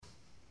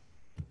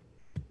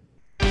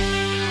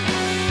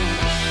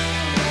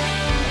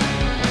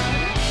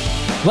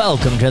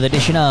Welcome to the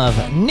edition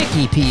of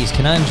Nikki P's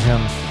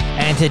Conundrum.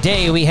 And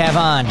today we have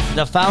on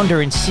the founder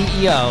and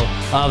CEO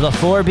of the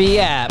 4B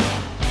app,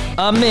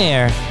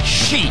 Amir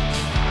Sheikh.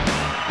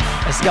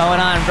 What's going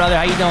on, brother?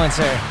 How you doing,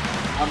 sir?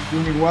 I'm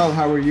doing well.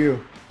 How are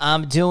you?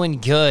 I'm doing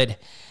good.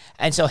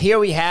 And so here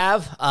we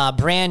have a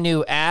brand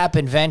new app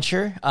and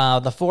venture,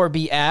 the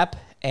 4B app.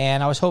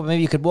 And I was hoping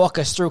maybe you could walk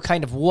us through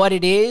kind of what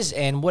it is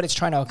and what it's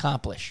trying to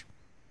accomplish.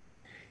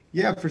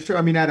 Yeah, for sure.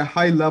 I mean, at a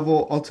high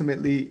level,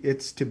 ultimately,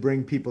 it's to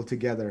bring people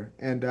together.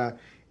 And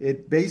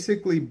it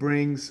basically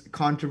brings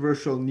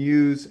controversial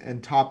news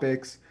and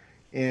topics,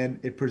 and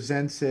it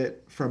presents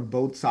it from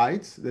both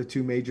sides, the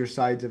two major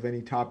sides of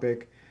any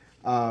topic.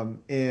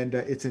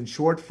 It's in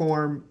short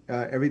form.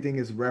 Everything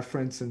is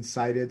referenced and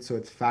cited, so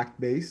it's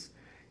fact-based.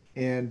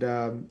 And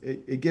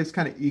it gives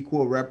kind of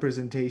equal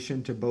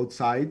representation to both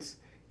sides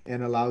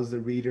and allows the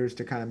readers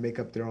to kind of make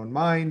up their own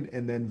mind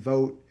and then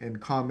vote and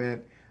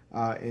comment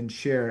and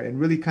share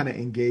and really kind of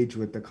engage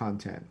with the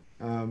content.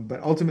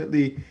 But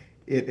ultimately,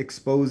 it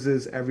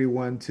exposes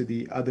everyone to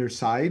the other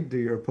side,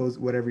 to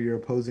whatever your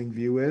opposing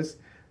view is.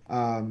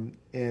 And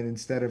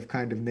instead of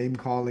kind of name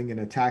calling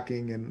and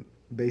attacking and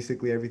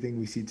basically everything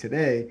we see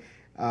today,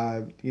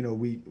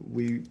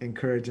 we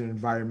encourage an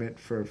environment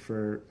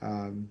for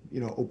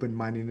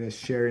open-mindedness,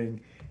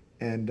 sharing,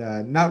 and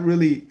not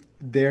really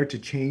there to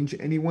change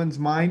anyone's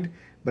mind.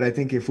 But I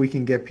think if we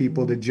can get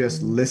people to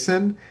just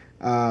listen,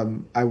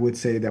 I would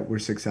say that we're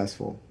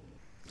successful.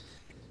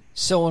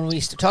 So when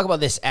we talk about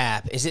this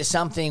app, is it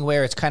something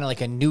where it's kind of like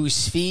a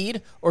news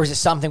feed, or is it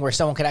something where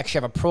someone could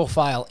actually have a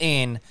profile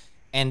in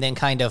and then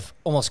kind of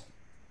almost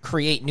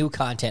create new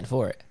content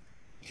for it?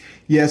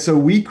 Yeah, so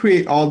we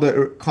create all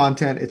the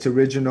content. It's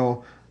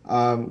original.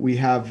 We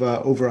have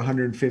over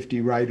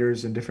 150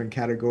 writers in different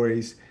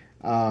categories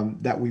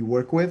that we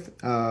work with.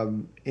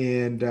 All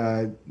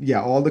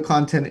the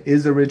content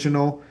is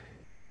original.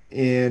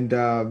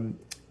 And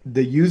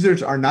the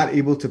users are not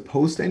able to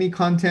post any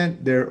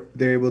content. They're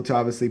able to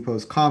obviously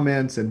post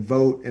comments and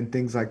vote and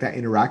things like that,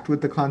 interact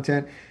with the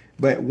content.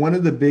 But one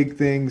of the big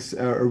things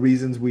or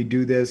reasons we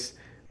do this,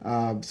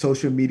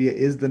 social media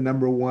is the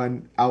number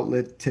one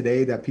outlet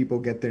today that people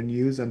get their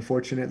news,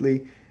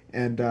 unfortunately.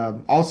 And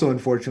also,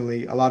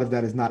 unfortunately, a lot of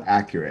that is not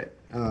accurate.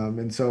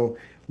 And so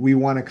we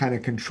want to kind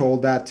of control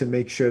that to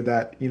make sure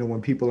that,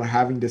 when people are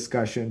having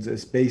discussions,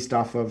 it's based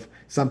off of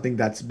something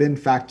that's been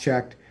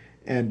fact-checked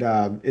and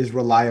is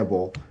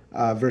reliable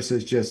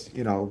versus just,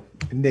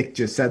 Nick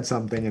just said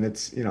something and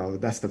it's,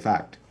 that's the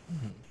fact.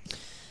 Mm-hmm.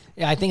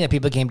 Yeah, I think that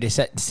people became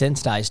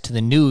desensitized to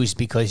the news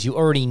because you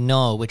already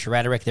know which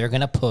rhetoric they're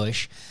going to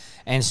push.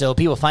 And so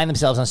people find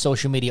themselves on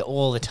social media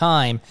all the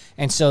time.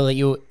 And so that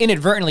you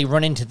inadvertently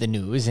run into the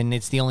news, and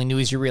it's the only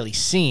news you're really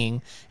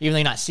seeing. Even though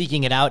you're not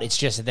seeking it out, it's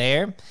just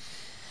there.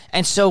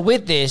 And so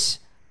with this,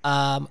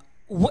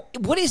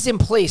 what is in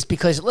place?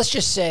 Because let's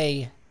just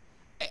say,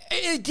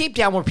 deep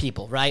down we're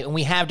people, right? And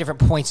we have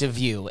different points of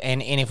view.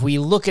 And if we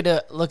look at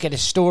a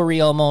story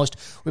almost,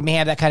 we may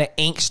have that kind of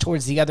angst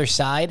towards the other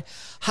side.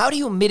 How do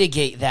you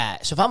mitigate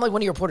that? So if I'm like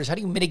one of your reporters, how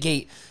do you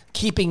mitigate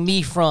keeping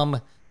me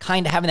from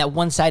kind of having that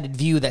one-sided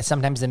view that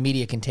sometimes the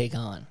media can take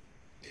on?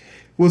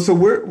 Well, so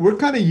we're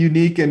kind of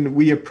unique, and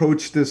we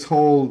approach this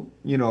whole,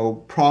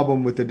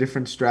 problem with a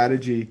different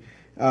strategy,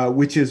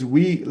 which is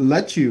we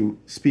let you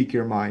speak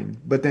your mind,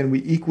 but then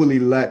we equally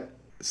let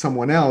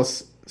someone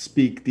else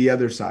speak the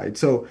other side.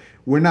 So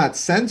we're not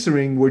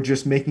censoring, we're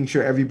just making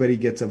sure everybody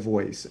gets a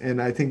voice.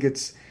 And I think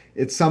it's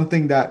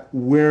something that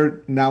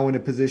we're now in a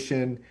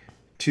position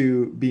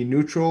to be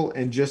neutral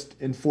and just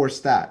enforce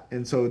that.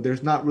 And so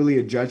there's not really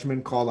a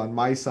judgment call on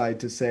my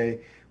side to say,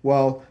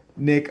 well,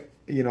 Nick,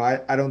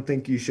 I don't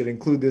think you should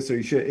include this, or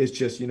you should. It's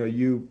just,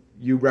 you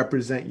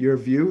represent your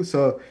view.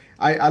 So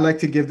I like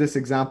to give this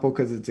example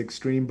because it's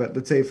extreme, but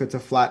let's say if it's a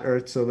flat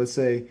earth. So let's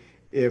say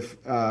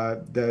if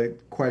the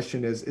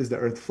question is the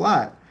earth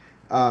flat?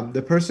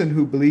 The person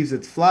who believes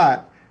it's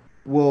flat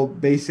will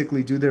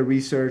basically do their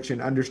research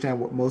and understand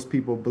what most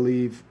people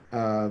believe,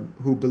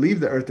 who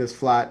believe the earth is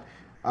flat,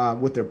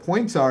 what their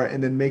points are,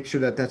 and then make sure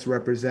that that's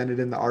represented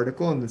in the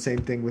article. And the same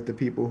thing with the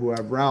people who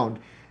have round.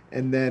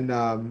 And then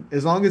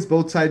as long as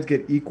both sides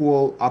get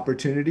equal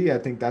opportunity, I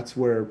think that's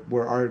where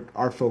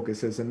our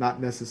focus is, and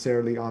not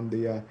necessarily on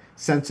the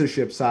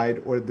censorship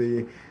side or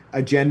the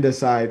agenda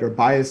side or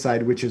bias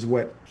side, which is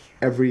what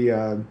every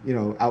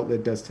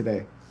outlet does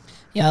today.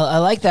 Yeah, I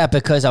like that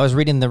because I was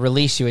reading the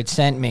release you had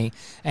sent me,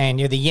 and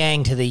you're the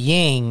yang to the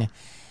yin.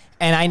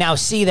 And I now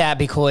see that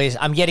because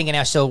I'm getting it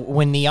now. So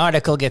when the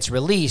article gets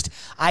released,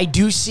 I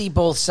do see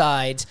both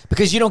sides,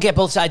 because you don't get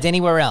both sides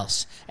anywhere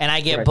else. And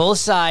I get both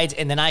sides,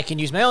 and then I can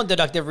use my own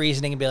deductive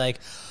reasoning and be like,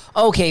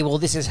 okay, well,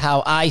 this is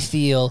how I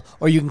feel.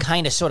 Or you can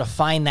kind of sort of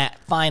find that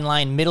fine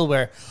line middle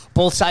where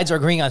both sides are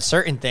agreeing on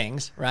certain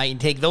things, right?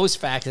 And take those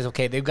facts as,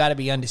 okay, they've got to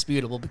be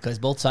undisputable because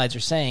both sides are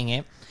saying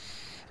it.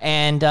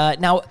 And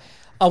now,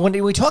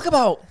 when we talk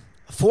about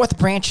fourth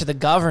branch of the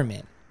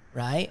government,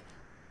 right?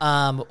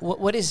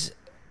 What is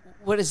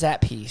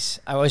that piece?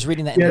 I was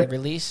reading that in the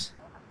release.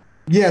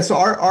 Yeah, so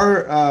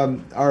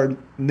our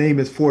name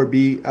is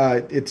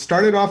 4B. It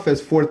started off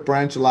as Fourth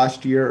Branch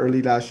last year,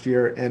 early last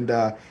year, and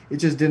it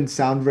just didn't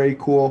sound very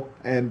cool,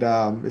 and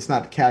it's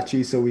not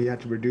catchy, so we had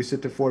to reduce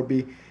it to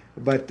 4B.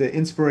 But the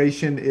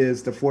inspiration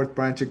is the fourth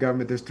branch of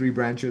government. There's three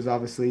branches,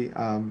 obviously,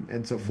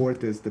 and so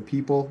fourth is the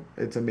people.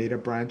 It's a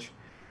made-up branch,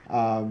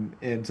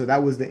 and so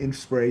that was the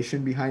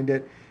inspiration behind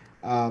it.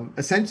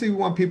 Essentially, we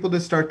want people to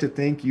start to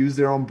think, use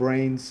their own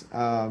brains.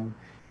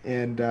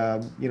 And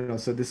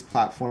so this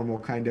platform will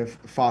kind of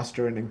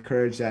foster and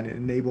encourage that and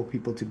enable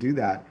people to do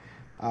that.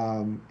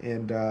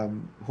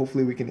 And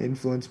hopefully we can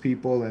influence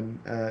people and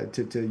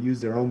to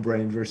use their own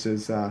brain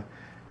versus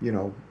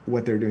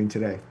what they're doing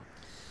today.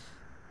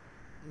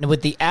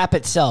 With the app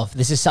itself,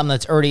 this is something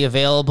that's already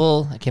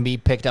available. It can be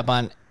picked up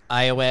on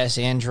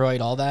iOS, Android,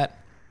 all that.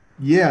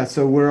 Yeah,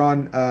 so we're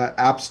on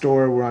App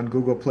Store, we're on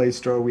Google Play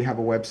Store, we have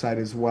a website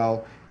as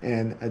well,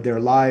 and they're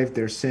live,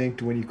 they're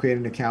synced. When you create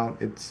an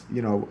account, it's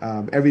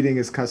everything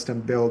is custom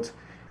built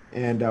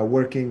and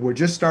working. We're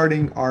just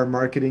starting our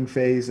marketing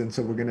phase, and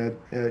so we're gonna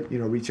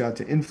reach out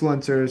to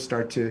influencers,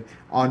 start to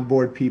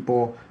onboard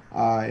people,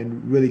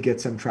 and really get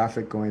some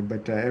traffic going.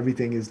 But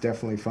everything is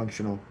definitely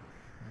functional.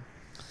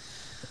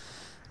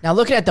 Now,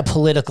 looking at the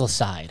political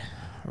side,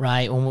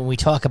 right, when we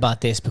talk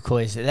about this,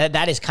 because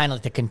that is kind of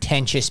like the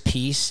contentious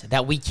piece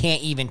that we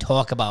can't even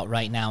talk about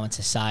right now in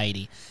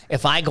society.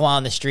 If I go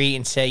on the street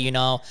and say,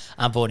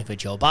 I'm voting for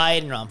Joe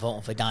Biden or I'm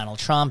voting for Donald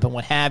Trump and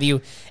what have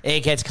you,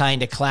 it gets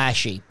kind of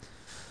clashy.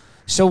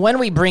 So when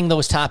we bring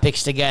those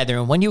topics together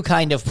and when you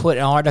kind of put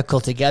an article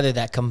together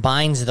that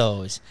combines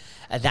those,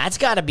 that's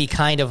got to be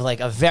kind of like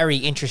a very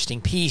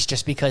interesting piece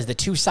just because the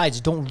two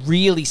sides don't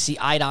really see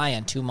eye to eye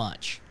on too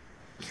much.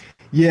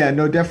 Yeah,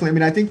 no, definitely. I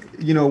mean, I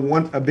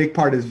think, a big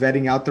part is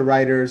vetting out the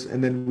writers,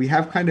 and then we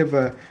have kind of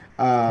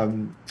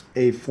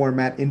a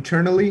format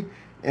internally,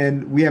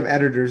 and we have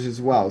editors as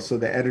well. So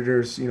the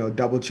editors,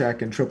 double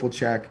check and triple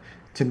check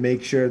to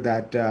make sure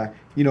that,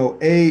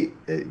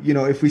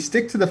 if we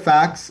stick to the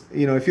facts,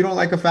 if you don't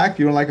like a fact,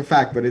 you don't like a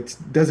fact, but it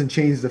doesn't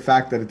change the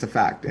fact that it's a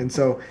fact. And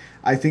so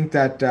I think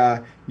that,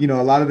 a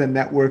lot of the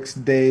networks,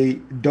 they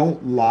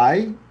don't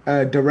lie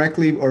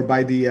directly or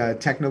by the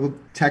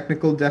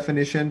technical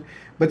definition,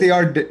 but they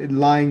are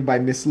lying by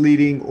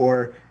misleading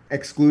or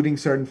excluding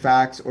certain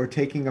facts or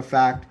taking a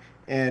fact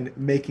and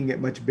making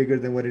it much bigger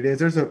than what it is.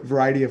 There's a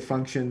variety of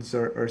functions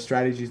or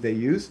strategies they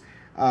use.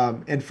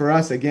 And for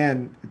us,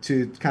 again,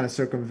 to kind of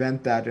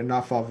circumvent that and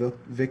not fall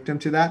victim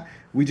to that,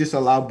 we just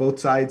allow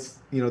both sides,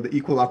 the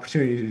equal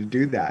opportunity to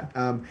do that.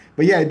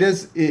 But yeah, it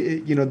does.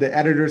 The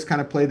editors kind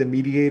of play the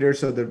mediator,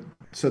 so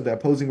the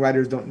opposing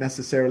writers don't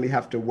necessarily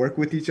have to work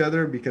with each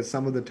other because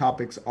some of the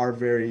topics are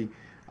very,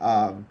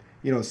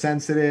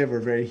 sensitive or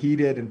very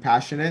heated and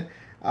passionate.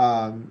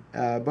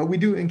 But we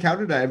do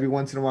encounter that every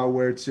once in a while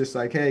where it's just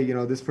like, hey,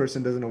 this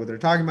person doesn't know what they're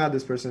talking about,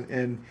 this person,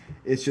 and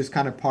it's just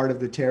kind of part of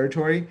the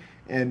territory.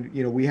 And,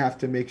 we have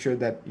to make sure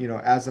that,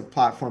 as a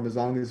platform, as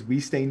long as we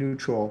stay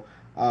neutral,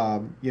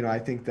 I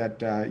think that,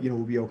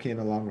 we'll be okay in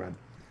the long run.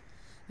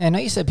 And I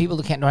know you said people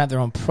don't have their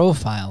own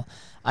profile.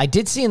 I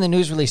did see in the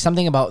news release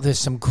something about there's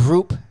some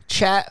group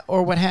chat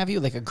or what have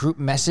you, like a group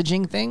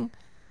messaging thing.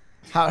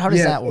 How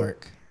does that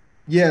work?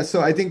 Yeah,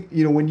 so I think,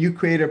 when you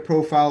create a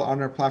profile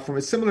on our platform,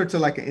 it's similar to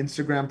like an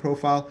Instagram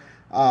profile.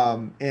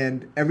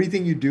 And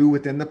everything you do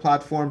within the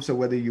platform, so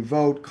whether you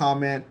vote,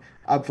 comment,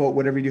 upvote,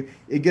 whatever you do,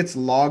 it gets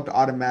logged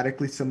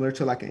automatically, similar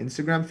to like an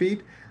Instagram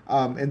feed.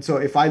 And so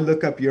if I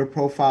look up your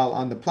profile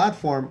on the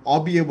platform,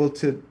 I'll be able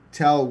to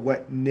tell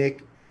what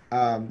Nick,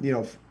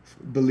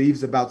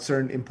 believes about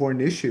certain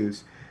important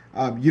issues.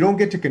 You don't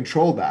get to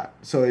control that.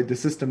 So the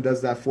system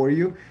does that for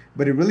you,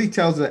 but it really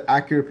tells an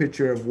accurate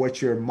picture of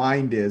what your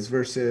mind is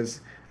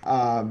versus,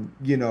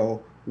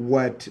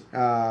 what,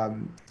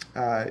 on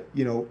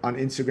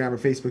Instagram or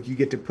Facebook, you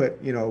get to put,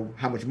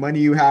 how much money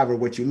you have or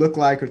what you look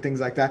like or things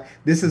like that.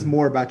 This is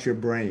more about your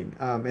brain.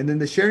 And then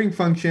the sharing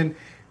function,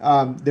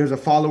 there's a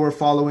follower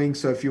following.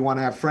 So if you want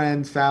to have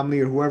friends, family,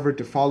 or whoever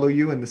to follow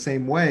you in the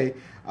same way,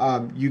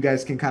 you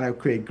guys can kind of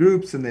create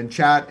groups and then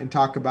chat and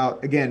talk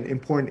about, again,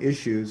 important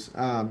issues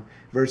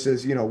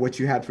versus, what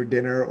you had for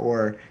dinner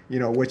or,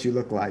 what you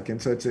look like.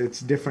 And so it's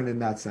different in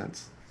that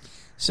sense.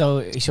 So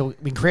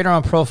we can create our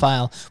own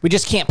profile. We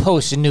just can't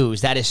post the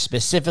news. That is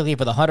specifically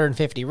for the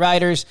 150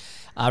 reporters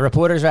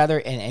rather,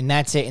 and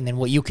that's it. And then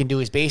what you can do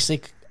is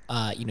basic,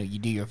 you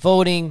do your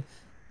voting,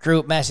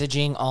 group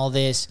messaging, all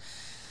this.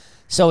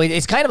 So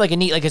it's kind of like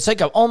it's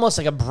like almost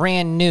like a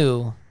brand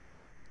new,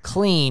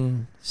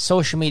 clean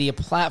social media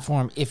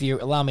platform, if you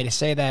allow me to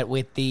say that,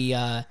 with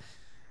the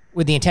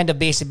intent of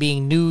basically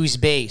being news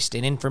based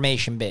and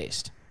information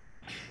based.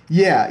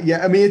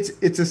 Yeah. I mean,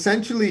 it's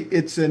essentially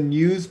it's a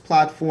news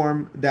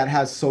platform that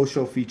has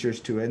social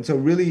features to it, and so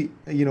really,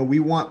 we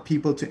want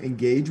people to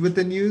engage with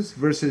the news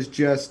versus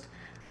just,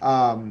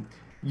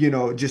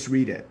 just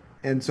read it.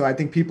 And so I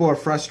think people are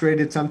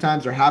frustrated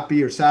sometimes, or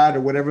happy, or sad,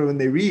 or whatever when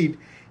they read,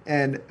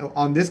 And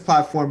on this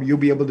platform, you'll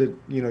be able to,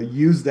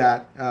 use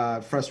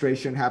that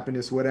frustration,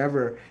 happiness,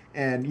 whatever,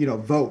 and,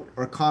 vote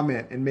or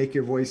comment and make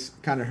your voice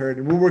kind of heard.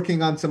 And we're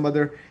working on some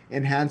other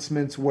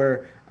enhancements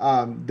where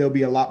there'll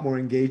be a lot more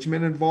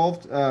engagement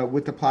involved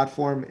with the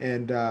platform.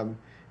 And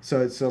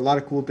so it's a lot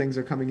of cool things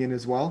are coming in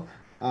as well.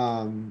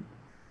 Um,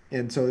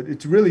 and so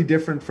it's really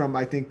different from,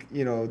 I think,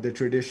 the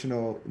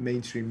traditional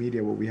mainstream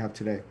media, what we have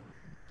today.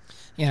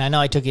 Yeah, and I know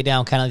I took you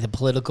down kind of like the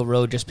political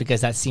road just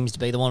because that seems to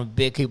be the one with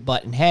big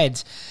button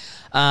heads.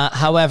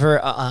 However,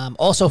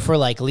 also for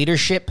like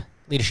leadership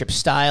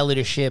style,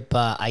 leadership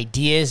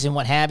ideas and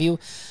what have you,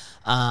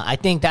 I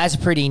think that's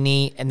pretty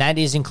neat, and that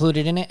is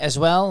included in it as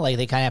well. Like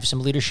they kind of have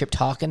some leadership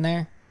talk in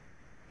there.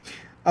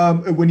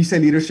 When you say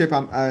leadership,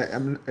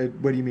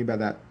 what do you mean by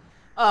that?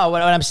 Oh,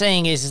 what I'm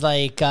saying is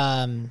like,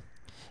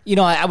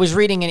 I was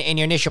reading in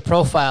your initial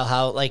profile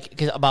how like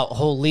 'cause about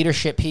whole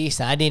leadership piece,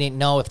 and I didn't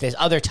know if there's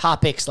other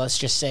topics. Let's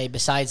just say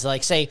besides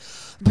like say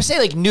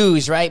like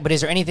news, right? But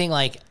is there anything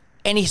like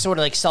any sort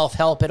of like self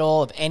help at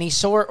all of any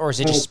sort, or is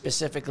it just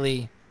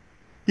specifically?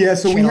 Yeah,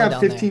 so we Channel have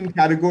down there. 15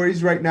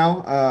 categories right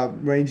now,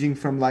 ranging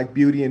from like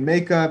beauty and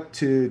makeup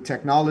to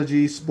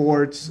technology,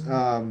 sports.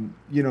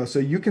 So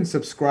you can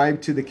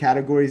subscribe to the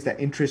categories that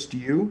interest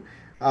you.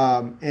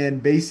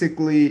 And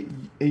basically,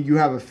 you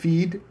have a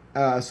feed,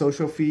 a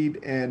social feed,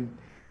 and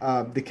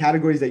the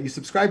categories that you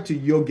subscribe to,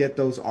 you'll get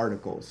those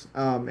articles.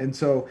 And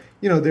so,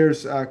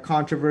 there's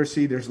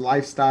controversy, there's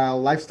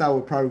lifestyle. Lifestyle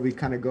will probably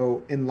kind of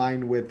go in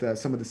line with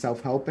some of the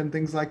self-help and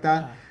things like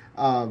that.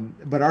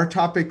 But our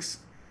topics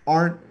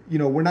aren't,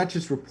 we're not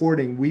just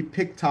reporting. We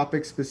pick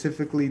topics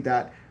specifically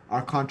that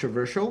are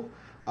controversial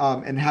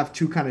and have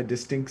two kind of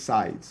distinct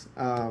sides.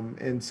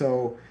 And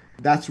so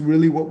that's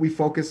really what we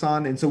focus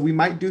on. And so we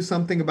might do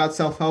something about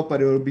self-help,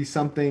 but it'll be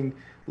something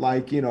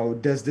like,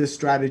 does this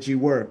strategy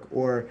work?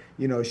 Or,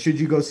 should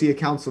you go see a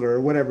counselor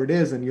or whatever it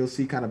is? And you'll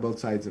see kind of both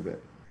sides of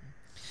it.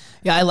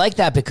 Yeah, I like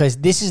that because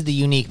this is the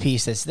unique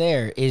piece that's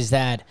there is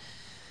that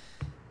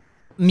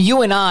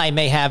you and I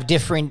may have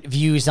different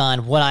views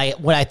on what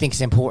I think is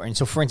important.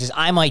 So, for instance,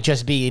 I might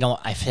just be,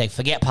 I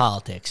forget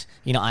politics.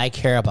 I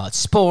care about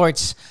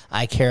sports.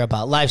 I care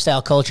about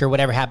lifestyle, culture,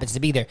 whatever happens to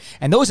be there.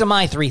 And those are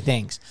my three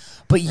things.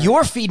 But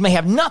your feed may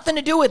have nothing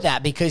to do with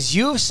that because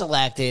you've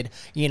selected,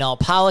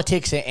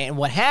 politics and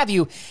what have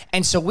you.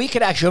 And so we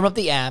could actually open up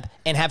the app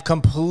and have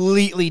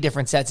completely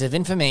different sets of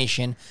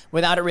information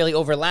without it really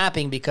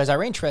overlapping because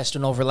our interests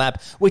don't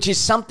overlap, which is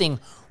something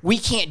we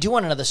can't do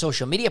on another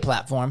social media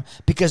platform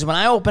because when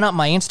I open up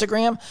my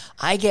Instagram,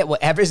 I get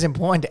whatever's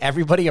important to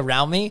everybody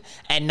around me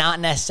and not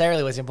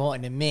necessarily what's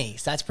important to me.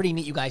 So that's pretty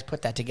neat you guys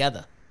put that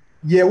together.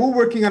 Yeah, we're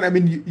working on. I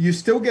mean, you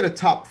still get a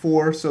top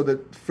four, so the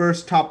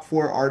first top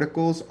four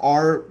articles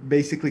are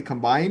basically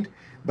combined.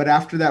 But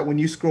after that, when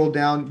you scroll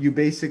down, you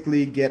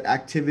basically get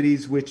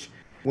activities which,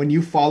 when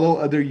you follow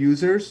other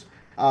users,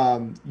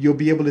 you'll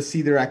be able to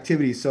see their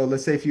activities. So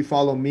let's say if you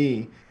follow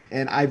me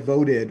and I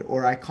voted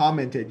or I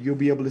commented, you'll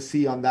be able to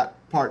see on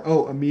that part,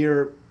 oh,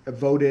 Amir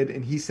voted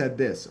and he said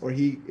this, or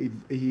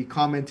he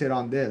commented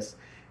on this,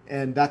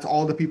 and that's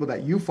all the people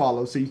that you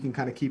follow, so you can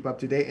kind of keep up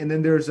to date. And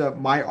then there's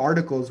my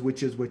articles,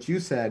 which is what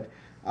you said.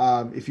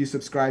 If you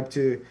subscribe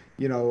to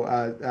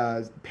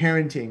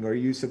parenting, or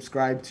you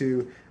subscribe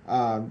to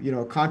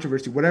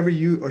controversy, whatever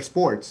or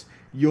sports,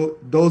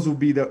 those will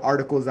be the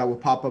articles that will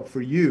pop up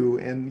for you.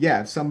 And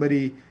yeah, if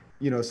somebody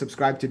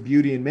subscribe to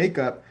beauty and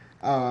makeup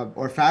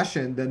or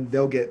fashion, then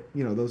they'll get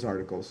those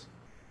articles.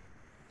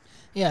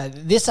 Yeah,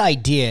 this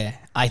idea,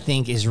 I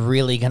think, is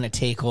really going to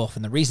take off.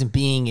 And the reason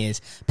being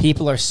is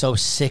people are so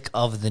sick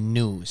of the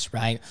news,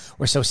 right?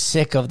 We're so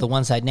sick of the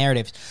one-side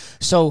narratives.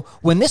 So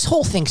when this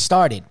whole thing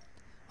started,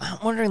 I'm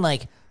wondering,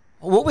 like,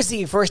 what was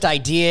the first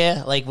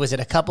idea? Like, was it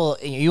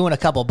you and a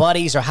couple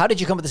buddies? Or how did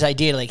you come up with this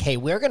idea? Like, hey,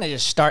 we're going to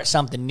just start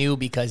something new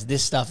because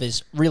this stuff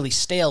is really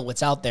stale,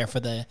 what's out there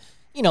for the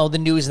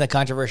news and the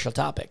controversial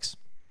topics.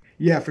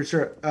 Yeah, for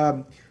sure.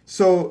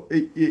 So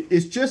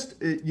it's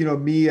just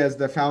me as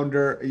the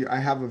founder. I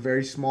have a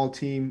very small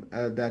team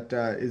that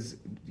is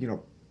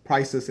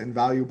priceless and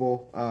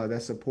valuable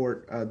that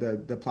support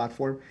the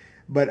platform.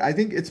 But I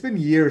think it's been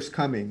years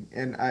coming,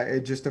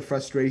 and just the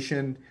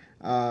frustration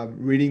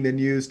reading the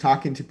news,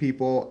 talking to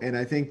people, and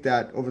I think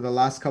that over the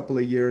last couple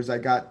of years,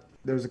 there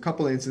was a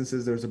couple of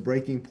instances. There was a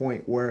breaking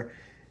point where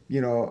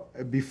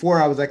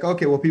before I was like,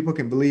 okay, well, people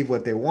can believe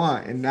what they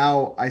want. And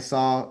now I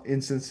saw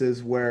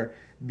instances where,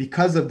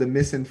 because of the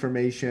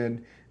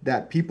misinformation,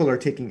 that people are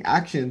taking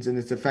actions and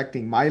it's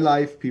affecting my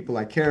life, people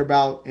I care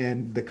about,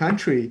 and the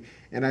country.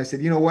 And I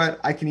said, you know what?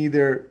 I can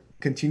either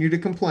continue to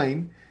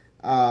complain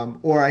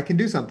or I can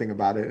do something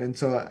about it. And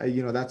so,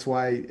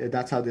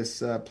 that's how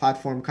this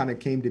platform kind of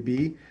came to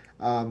be.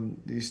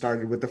 You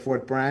started with the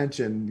fourth branch,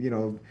 and,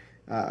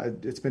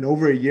 it's been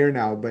over a year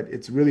now, but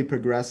it's really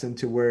progressed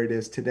into where it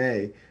is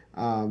today.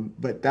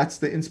 But that's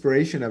the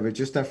inspiration of it,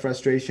 just that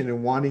frustration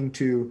and wanting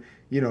to,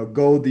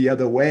 go the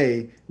other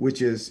way,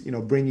 which is,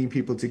 bringing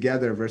people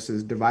together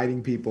versus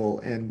dividing people,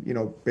 and,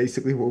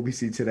 basically what we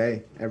see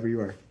today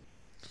everywhere.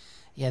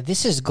 Yeah,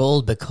 this is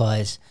gold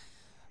because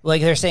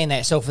Like they're saying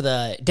that. So for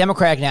the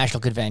Democratic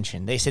National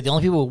Convention, they said the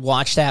only people who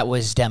watched that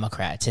was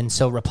Democrats, and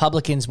so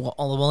Republicans will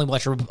only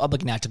watch a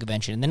Republican National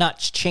Convention, and they're not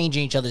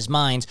changing each other's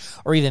minds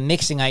or even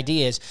mixing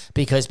ideas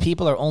because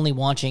people are only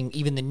watching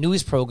even the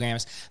news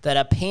programs that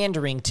are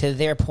pandering to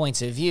their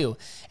points of view.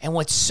 And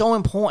what's so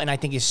important, I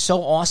think, is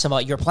so awesome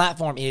about your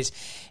platform is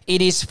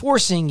it is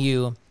forcing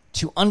you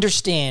to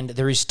understand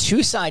there is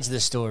two sides of the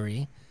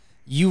story.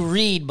 You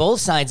read both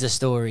sides of the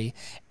story,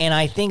 and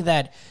I think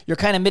that you're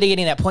kind of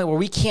mitigating that point where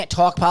we can't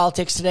talk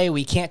politics today.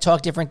 We can't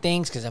talk different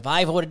things because if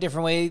I vote a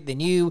different way than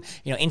you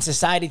know, in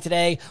society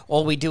today,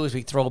 all we do is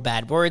we throw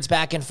bad words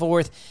back and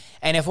forth,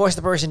 and it forces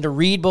the person to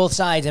read both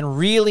sides and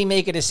really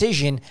make a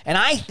decision. And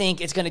I think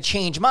it's going to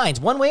change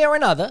minds one way or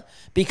another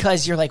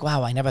because you're like,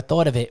 wow, I never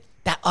thought of it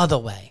that other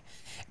way.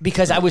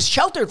 Because I was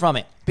sheltered from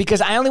it. Because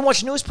I only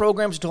watched news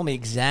programs that told me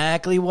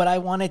exactly what I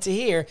wanted to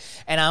hear,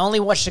 and I only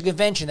watched a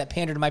convention that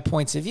pandered to my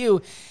points of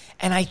view.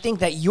 And I think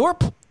that your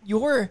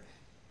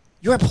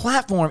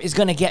platform is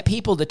going to get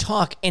people to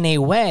talk in a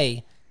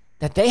way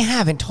that they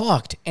haven't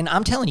talked, and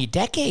I'm telling you,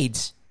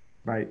 decades.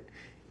 Right.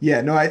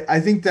 Yeah, no,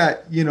 I think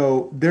that,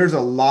 there's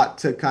a lot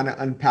to kind of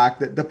unpack.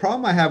 That the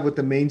problem I have with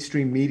the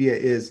mainstream media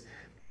is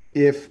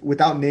if,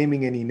 without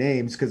naming any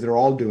names, because they're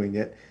all doing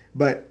it,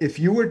 but if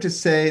you were to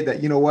say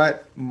that, you know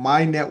what,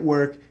 my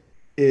network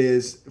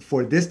is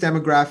for this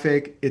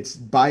demographic, it's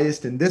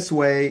biased in this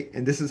way,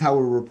 and this is how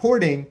we're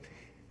reporting,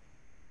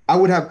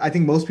 I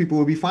think most people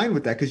would be fine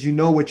with that because you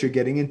know what you're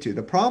getting into.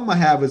 The problem I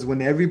have is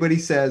when everybody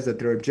says that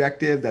they're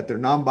objective, that they're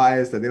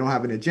non-biased, that they don't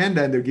have an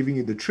agenda, and they're giving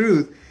you the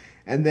truth,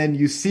 and then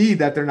you see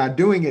that they're not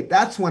doing it,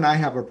 that's when I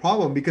have a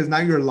problem because now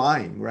you're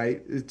lying,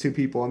 right, to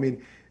people. I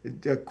mean,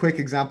 a quick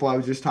example, I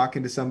was just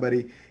talking to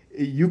somebody.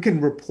 You can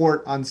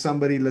report on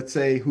somebody, let's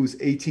say, who's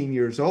 18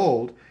 years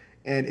old,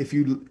 and if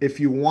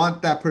you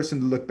want that person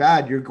to look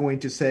bad, you're going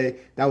to say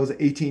that was an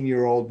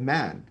 18-year-old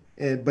man.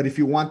 But if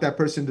you want that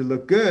person to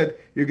look good,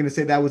 you're going to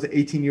say that was an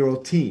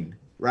 18-year-old teen,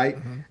 right?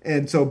 Mm-hmm.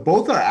 And so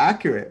both are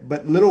accurate,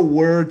 but little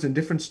words and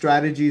different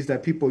strategies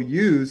that people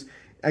use,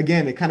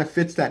 again, it kind of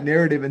fits that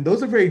narrative. And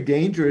those are very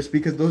dangerous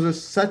because those are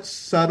such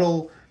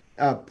subtle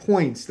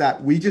points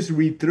that we just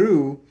read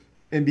through.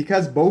 And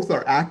because both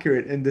are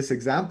accurate in this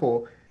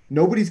example,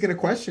 nobody's going to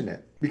question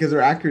it because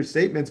they're accurate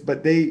statements,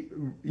 but they,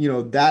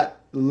 that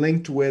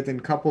linked with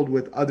and coupled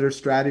with other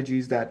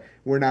strategies that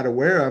we're not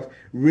aware of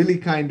really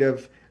kind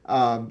of,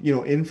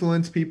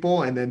 influence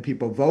people, and then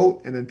people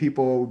vote, and then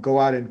people go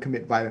out and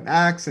commit violent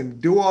acts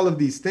and do all of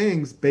these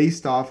things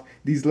based off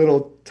these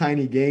little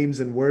tiny games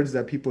and words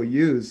that people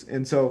use.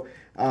 And so,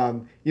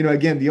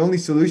 again, the only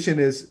solution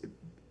is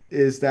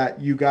that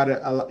you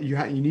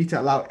need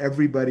to allow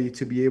everybody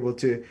to be able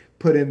to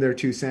put in their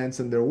 2 cents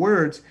and their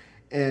words.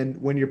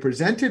 And when you're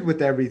presented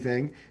with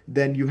everything,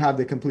 then you have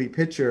the complete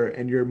picture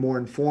and you're more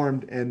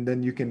informed, and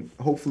then you can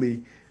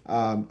hopefully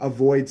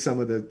avoid some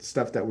of the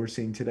stuff that we're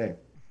seeing today.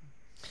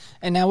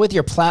 And now with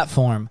your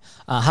platform,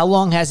 how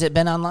long has it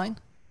been online?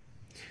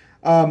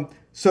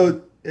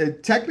 So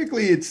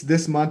technically it's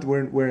this month.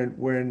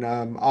 We're in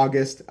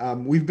August.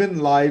 We've been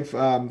live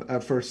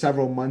for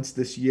several months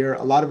this year.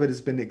 A lot of it has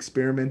been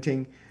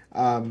experimenting.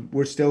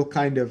 We're still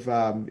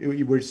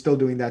we're still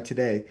doing that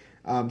today.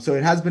 So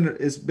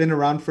it's been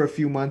around for a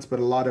few months, but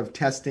a lot of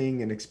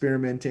testing and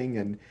experimenting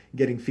and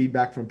getting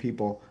feedback from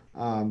people.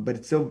 But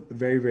it's still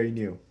very, very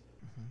new.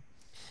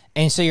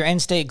 And so your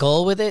end state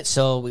goal with it,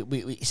 so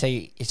we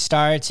say it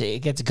starts, it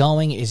gets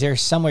going. Is there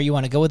somewhere you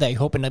want to go with that? You're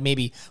hoping to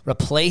maybe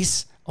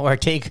replace or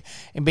take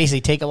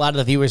a lot of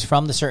the viewers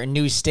from the certain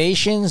news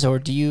stations, or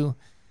do you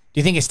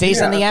think it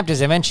stays on the app?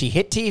 Does it eventually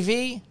hit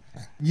TV?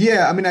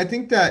 Yeah, I mean, I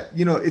think that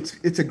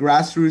it's a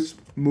grassroots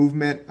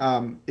movement.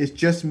 It's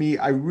just me.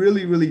 I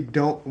really, really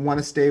don't want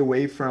to stay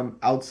away from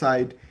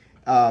outside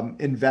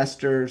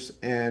investors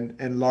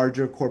and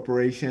larger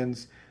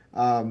corporations.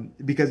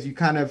 Because you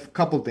kind of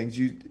couple things,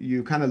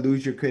 you kind of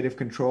lose your creative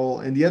control.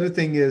 And the other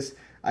thing is,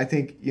 I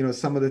think,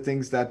 some of the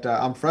things that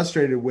I'm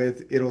frustrated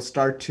with,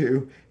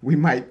 we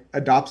might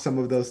adopt some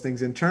of those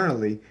things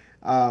internally.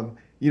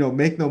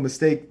 Make no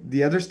mistake,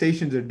 the other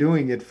stations are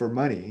doing it for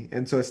money.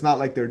 And so it's not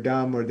like they're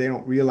dumb or they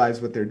don't realize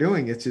what they're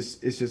doing. It's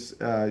just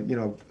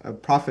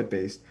profit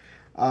based.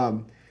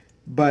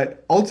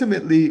 But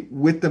ultimately,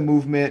 with the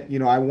movement,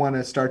 I want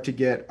to start to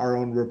get our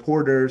own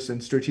reporters in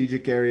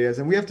strategic areas.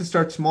 And we have to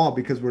start small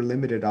because we're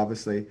limited,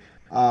 obviously,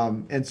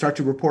 and start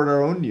to report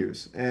our own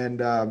news.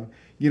 And,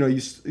 you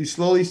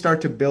slowly start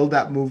to build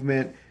that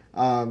movement.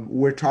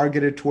 We're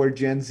targeted toward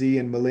Gen Z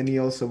and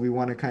millennials, so we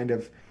want to kind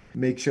of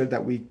make sure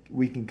that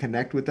we can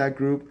connect with that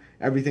group.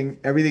 Everything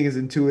is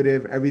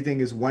intuitive.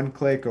 Everything is one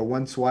click or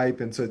one swipe.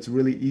 And so it's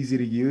really easy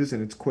to use,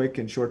 and it's quick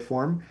and short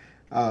form.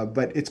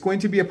 But it's going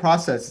to be a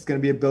process. It's going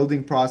to be a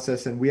building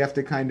process, and we have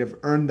to kind of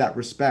earn that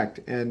respect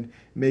and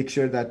make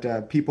sure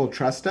that people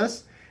trust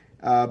us.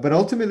 But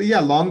ultimately,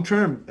 long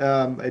term,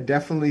 I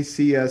definitely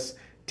see us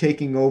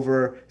taking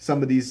over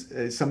some of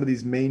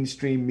these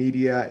mainstream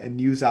media and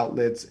news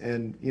outlets,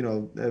 and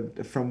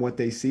from what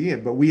they see.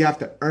 But we have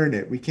to earn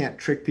it. We can't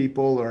trick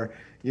people or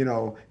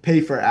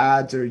pay for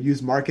ads or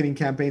use marketing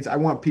campaigns. I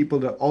want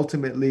people to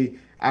ultimately,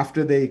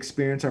 after they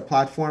experience our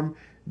platform,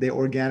 they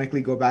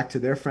organically go back to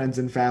their friends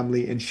and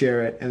family and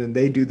share it, and then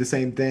they do the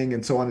same thing,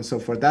 and so on and so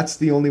forth. That's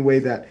the only way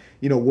that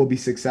we'll be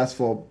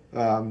successful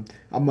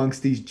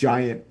amongst these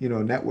giant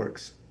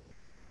networks.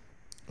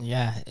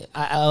 Yeah,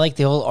 I like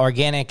the whole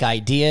organic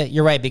idea.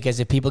 You're right, because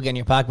if people get in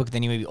your pocketbook,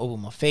 then you maybe owe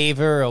them a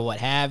favor or what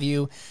have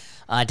you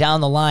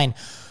down the line.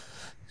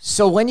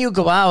 So when you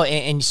go out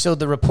and so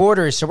the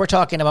reporters, so we're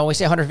talking about, when we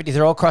say 150,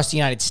 they're all across the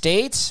United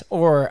States,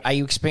 or are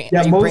you expanding?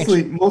 Yeah,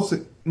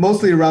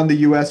 mostly around the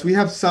U.S. We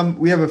have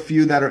a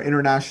few that are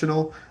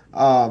international.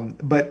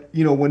 But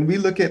when we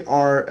look at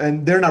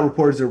and they're not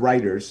reporters, they're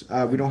writers.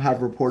 We don't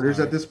have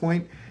reporters at this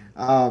point.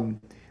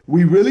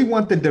 We really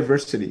want the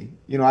diversity.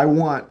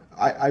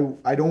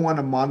 I don't want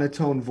a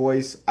monotone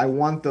voice. I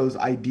want those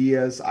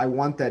ideas. I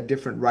want that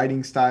different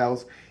writing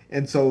styles.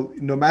 And so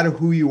no matter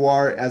who you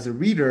are as a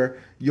reader,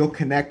 you'll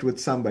connect with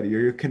somebody, or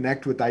you'll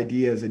connect with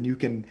ideas, and you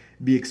can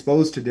be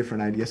exposed to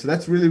different ideas. So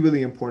that's really,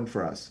 really important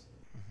for us.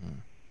 Mm-hmm.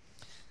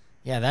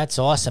 Yeah, that's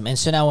awesome. And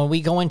so now when we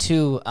go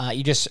into,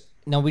 we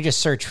just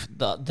search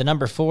the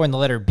number 4 and the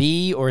letter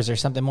B, or is there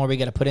something more we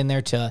got to put in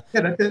there to?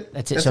 Yeah, that's it.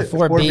 That's it. So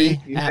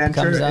 4B app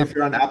comes up. If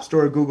you're on App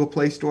Store or Google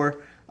Play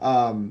Store,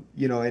 and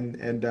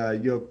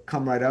you'll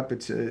come right up.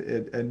 It's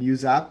a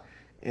news app,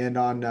 and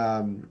on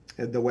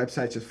the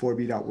website is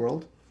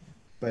 4b.world.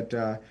 But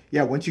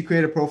once you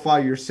create a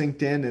profile, you're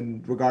synced in,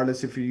 and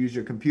regardless if you use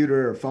your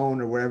computer or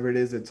phone or whatever it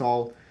is, it's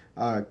all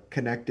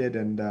connected.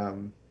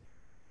 And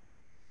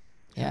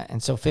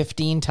and so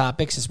 15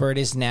 topics is where it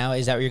is now.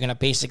 Is that where you're going to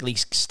basically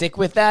stick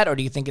with that, or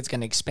do you think it's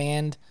going to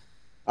expand?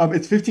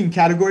 It's 15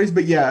 categories,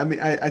 but yeah, I mean,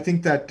 I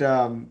think that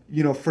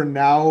for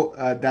now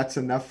that's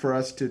enough for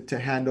us to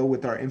handle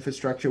with our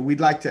infrastructure. We'd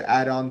like to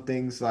add on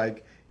things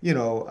like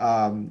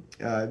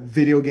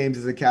video games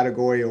as a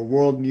category, or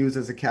world news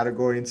as a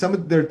category, and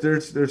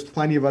there's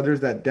plenty of others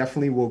that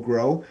definitely will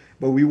grow.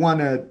 But we want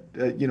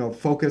to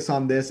focus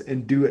on this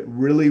and do it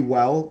really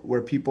well,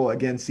 where people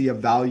again see a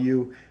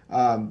value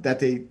that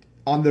they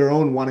on their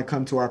own want to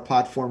come to our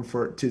platform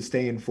to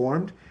stay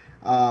informed.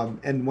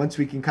 And once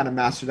we can kind of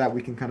master that,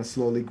 we can kind of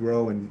slowly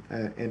grow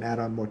and add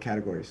on more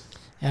categories.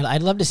 And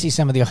I'd love to see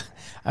some of the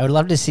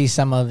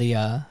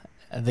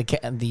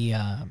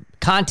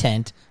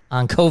content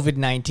on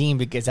COVID-19,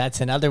 because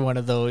that's another one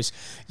of those,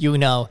 you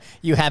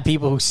have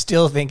people who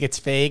still think it's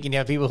fake, and you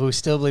have people who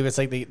still believe it's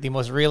like the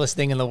most realist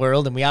thing in the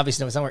world. And we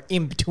obviously know somewhere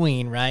in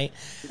between, right?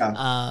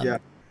 Yeah.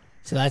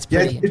 So that's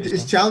pretty interesting.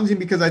 It's challenging,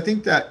 because I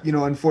think that,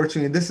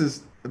 unfortunately, this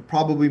is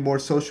probably more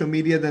social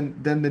media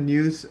than the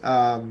news.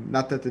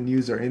 Not that the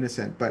news are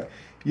innocent, but,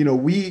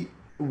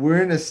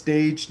 we're in a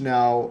stage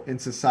now in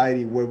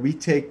society where we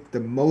take the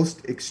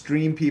most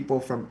extreme people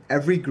from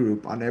every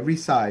group on every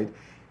side,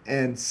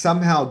 and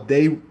somehow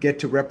they get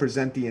to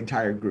represent the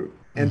entire group.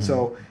 And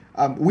so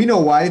we know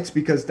why. It's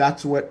because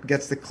that's what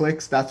gets the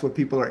clicks. That's what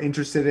people are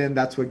interested in.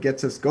 That's what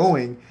gets us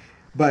going.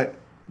 But,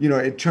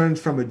 it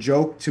turns from a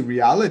joke to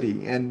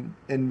reality. And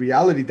in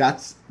reality,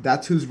 that's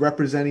who's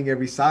representing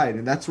every side.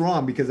 And that's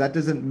wrong, because that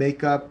doesn't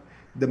make up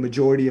the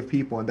majority of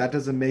people, and that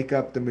doesn't make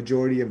up the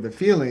majority of the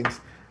feelings.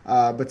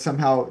 But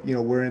somehow,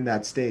 we're in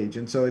that stage.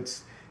 And so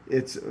it's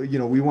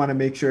we want to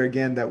make sure,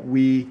 again, that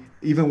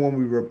even when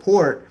we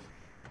report,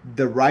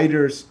 the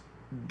writers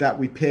that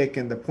we pick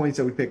and the points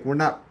that we pick,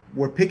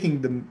 we're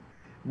picking them.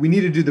 We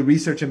need to do the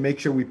research and make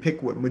sure we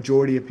pick what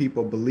majority of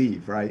people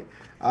believe, right?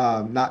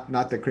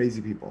 Not the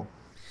crazy people.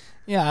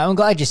 Yeah, I'm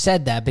glad you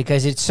said that,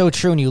 because it's so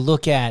true. When you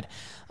look at,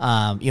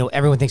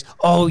 everyone thinks,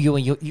 oh,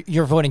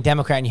 you're voting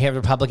Democrat, and you have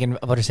Republican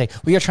voters say,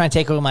 well, you're trying to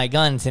take over my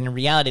guns. And in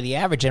reality, the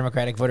average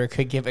Democratic voter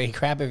could give a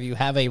crap if you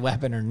have a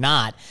weapon or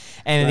not.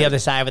 And the other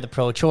side with the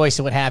pro-choice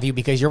and what have you,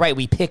 because you're right,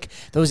 we pick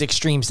those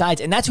extreme sides.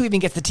 And that's who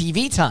even gets the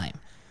TV time,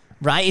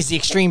 right? Is the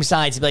extreme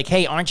sides to be like,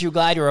 hey, aren't you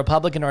glad you're a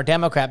Republican or a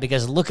Democrat?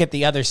 Because look at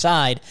the other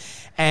side.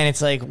 And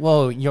it's like,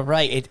 whoa, you're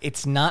right.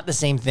 It's not the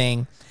same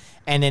thing.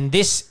 And then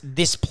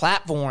this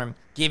platform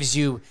gives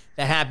you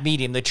the happy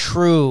medium, the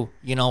true,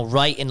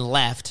 right and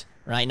left,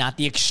 right? Not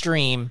the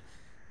extreme.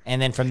 And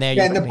then from there,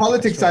 and the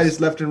politics side is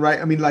left and right.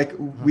 I mean, like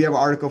we have an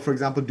article, for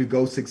example, do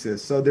ghosts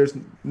exist? So there's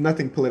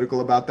nothing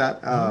political about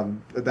that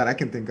that I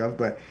can think of.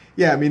 But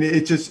yeah, I mean,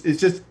 it's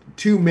just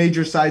two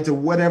major sides of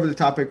whatever the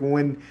topic.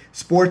 When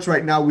sports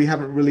right now, we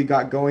haven't really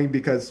got going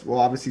because, well,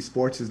 obviously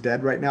sports is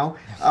dead right now.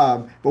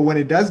 But when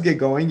it does get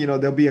going,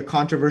 there'll be a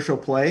controversial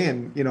play,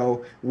 and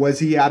was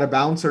he out of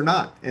bounds or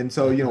not? And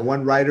so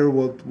one writer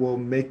will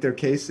make their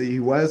case that he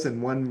was,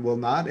 and one will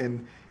not,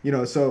 and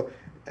so.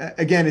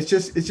 Again, it's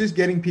just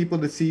getting people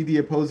to see the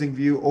opposing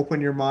view, open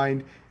your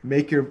mind,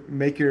 make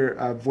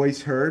your voice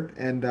heard,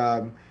 and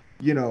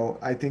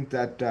I think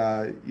that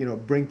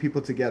bring people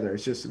together.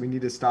 It's just we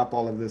need to stop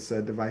all of this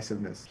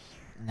divisiveness.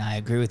 I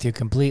agree with you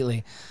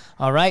completely.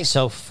 All right,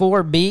 so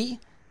 4B,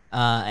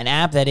 an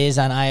app that is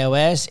on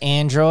iOS,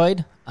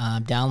 Android,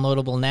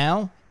 downloadable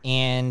now,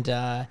 and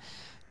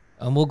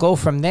we'll go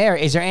from there.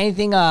 Is there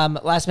anything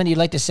last minute you'd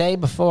like to say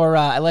before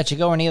I let you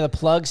go? Any other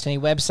plugs to any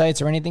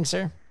websites or anything,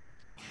 sir?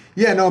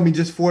 Yeah, no, I mean,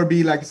 just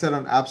 4B, like I said,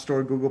 on App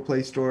Store, Google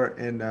Play Store,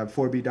 and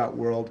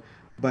 4B.world.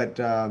 But,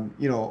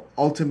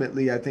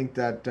 ultimately, I think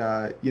that,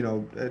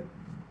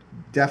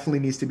 definitely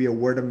needs to be a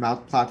word of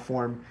mouth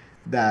platform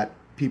that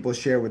people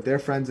share with their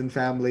friends and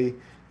family.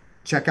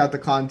 Check out the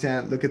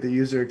content, look at the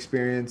user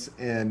experience,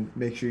 and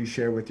make sure you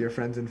share with your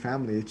friends and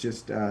family. It's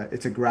just,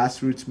 it's a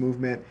grassroots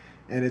movement,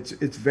 and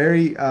it's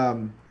very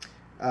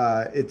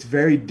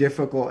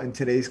difficult in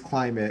today's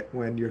climate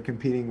when you're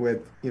competing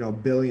with,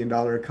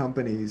 billion-dollar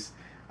companies,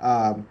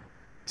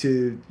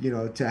 to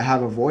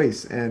have a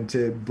voice and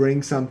to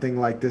bring something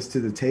like this to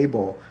the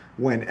table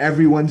when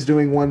everyone's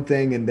doing one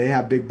thing and they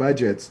have big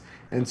budgets.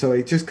 And so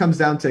it just comes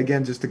down to,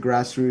 again, just the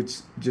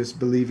grassroots, just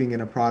believing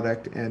in a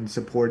product and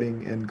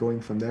supporting and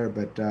going from there.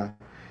 But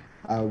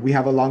we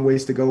have a long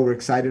ways to go. We're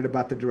excited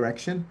about the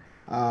direction,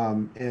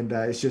 and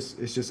it's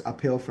just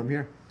uphill from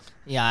here.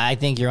 Yeah, I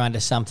think you're onto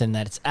something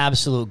that's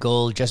absolute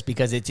gold. Just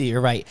because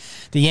you're right,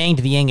 the yang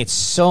to the yang, it's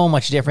so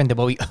much different than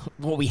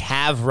what we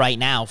have right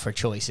now for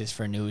choices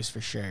for news,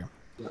 for sure.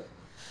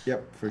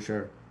 Yep, for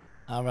sure.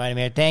 All right,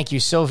 Amir, thank you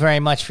so very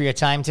much for your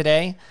time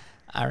today.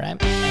 All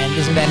right, and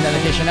this has been another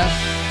edition of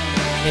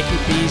Mickey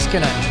P's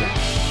Conundrum.